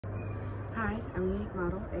Hi, I'm Unique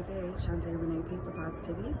Model, aka Shantae Renee P for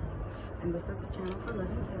Positivity, and this is a channel for love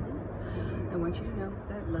and healing. I want you to know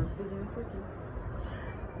that love begins with you.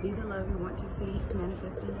 Be the love you want to see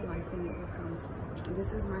manifest in your life, and it will come.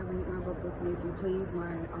 This is my Read My Book With Me If You Please,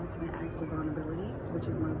 my Ultimate Act of Vulnerability, which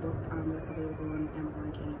is my book that's available on Amazon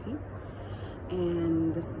KDP.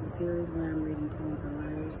 And this is a series where I'm reading poems and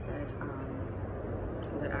letters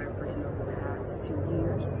that I've written over the past 2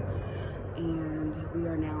 years. And we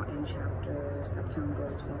are now in chapter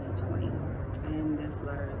September 2020, and this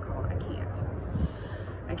letter is called I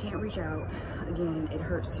Can't reach out. Again, it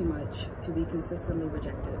hurts too much to be consistently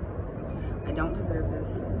rejected. I don't deserve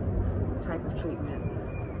this type of treatment.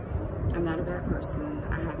 I'm not a bad person.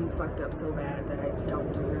 I haven't fucked up so bad that I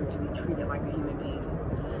don't deserve to be treated like a human being.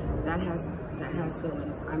 That has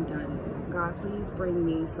feelings. I'm done. God, please bring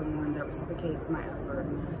me someone that reciprocates my effort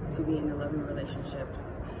to be in a loving relationship.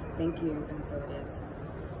 Thank you, and so it is.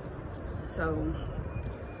 So,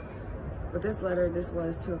 with this letter, this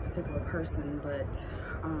was to a particular person, but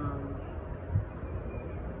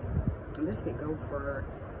this could go for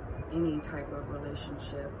any type of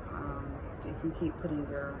relationship. If you keep putting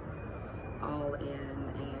your all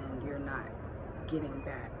in and you're not getting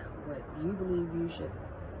back what you believe you should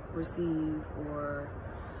receive, or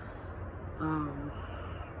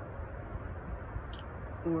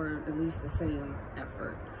at least the same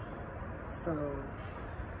effort. So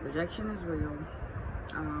rejection is real.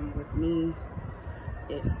 With me,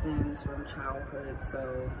 it stems from childhood,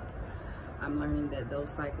 so I'm learning that those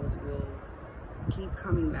cycles will keep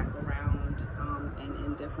coming back around, and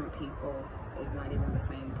in different people. It's not even the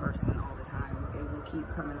same person all the time. It will keep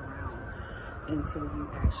coming around until you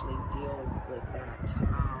actually deal with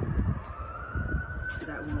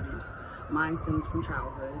that wound. Mine stems from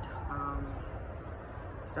childhood,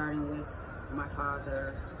 starting with my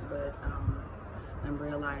father, but I'm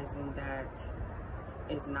realizing that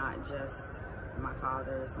it's not just my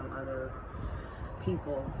father, it's some other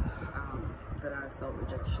people that I felt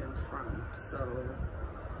rejection from. So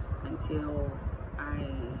until I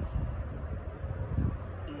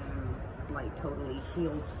am like totally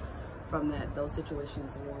healed from that, those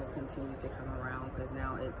situations will continue to come around, because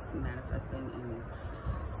now it's manifesting in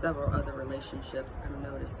several other relationships I'm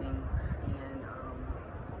noticing, and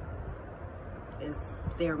it's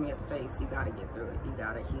staring me at the face. You gotta get through it. You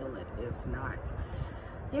gotta heal it. If not,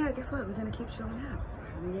 yeah, guess what? We're gonna keep showing up.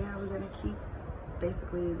 Yeah, we're gonna keep,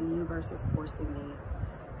 basically the universe is forcing me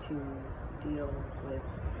to deal with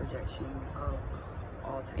rejection of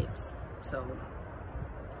all types. So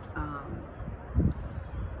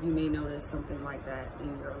you may notice something like that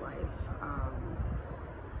in your life.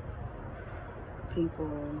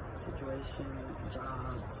 People, situations,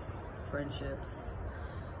 jobs, friendships,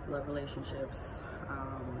 love relationships,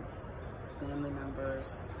 family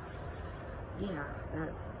members. Yeah,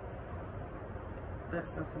 that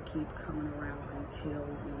stuff will keep coming around until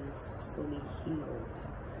you've fully healed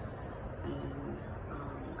and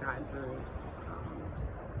gotten through.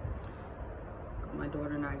 My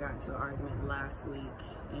daughter and I got into an argument last week,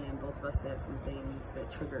 and both of us said some things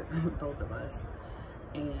that triggered both of us,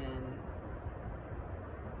 and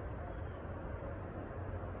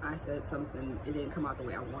I said something, it didn't come out the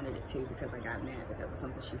way I wanted it to, because I got mad because of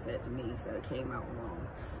something she said to me, so it came out wrong.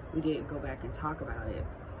 We did go back and talk about it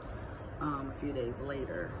a few days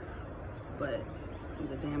later, but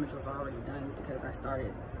the damage was already done, because I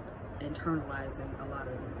started internalizing a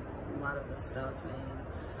lot of the stuff, and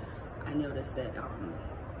I noticed that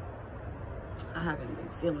I haven't been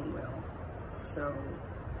feeling well. So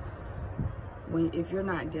if you're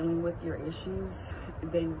not dealing with your issues,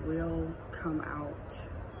 they will come out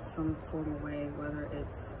some sort of way, whether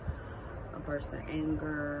it's a burst of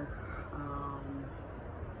anger,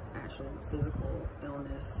 actual physical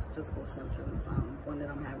illness, physical symptoms. One that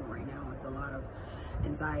I'm having right now is a lot of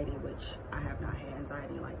anxiety, which I have not had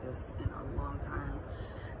anxiety like this in a long time,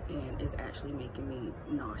 and it's actually making me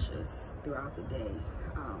nauseous throughout the day,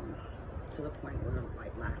 to the point where,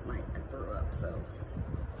 like, last night I threw up. So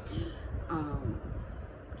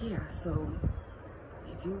yeah, so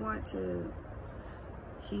if you want to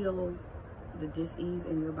heal the dis-ease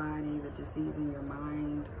in your body, the dis-ease in your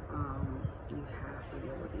mind, you have to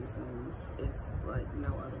deal with these wounds. It's like no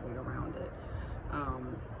other way around it.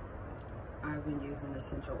 I've been using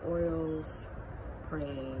essential oils,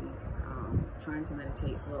 praying, trying to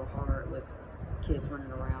meditate. It's a little hard with kids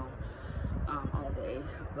running around all day,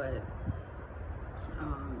 but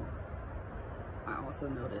I also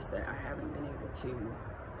noticed that I haven't been able to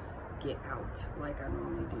get out like I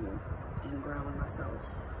normally do and ground myself,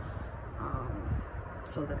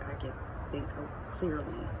 so that I can think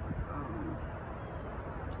clearly.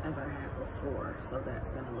 as I had before. So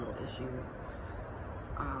that's been a little issue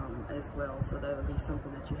as well. So that'll be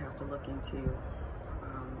something that you have to look into,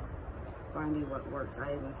 finding what works.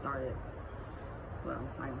 I even started, well,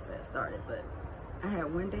 I didn't say I started, but I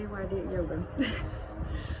had one day where I did yoga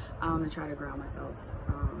to try to ground myself,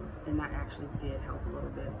 and that actually did help a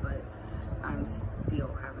little bit, but I'm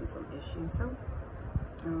still having some issues. So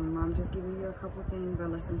I'm just giving you a couple things. I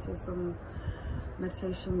listened to some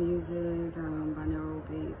meditation music, binaural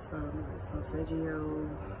beats, solfeggio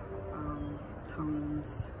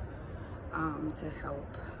tones to help.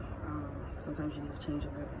 Sometimes you need to change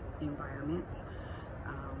your environment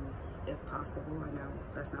if possible. I know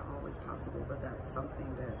that's not always possible, but that's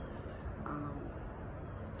something that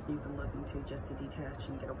you can look into just to detach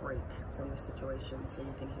and get a break from the situation, so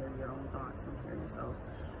you can hear your own thoughts and hear yourself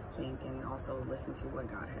think, and also listen to what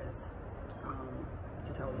God has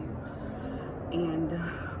to tell you. And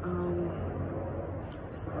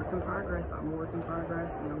it's a work in progress. I'm a work in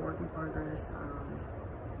progress. You're a work in progress.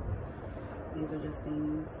 These are just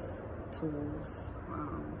things, tools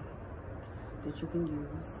that you can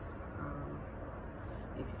use.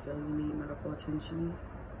 If you feel you need medical attention,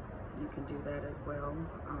 you can do that as well.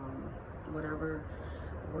 Whatever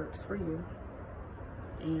works for you.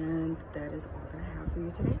 And that is all that I have for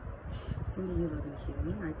you today. Sending you love and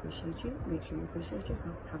healing. I appreciate you. Make sure you appreciate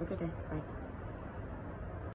yourself. Have a good day. Bye.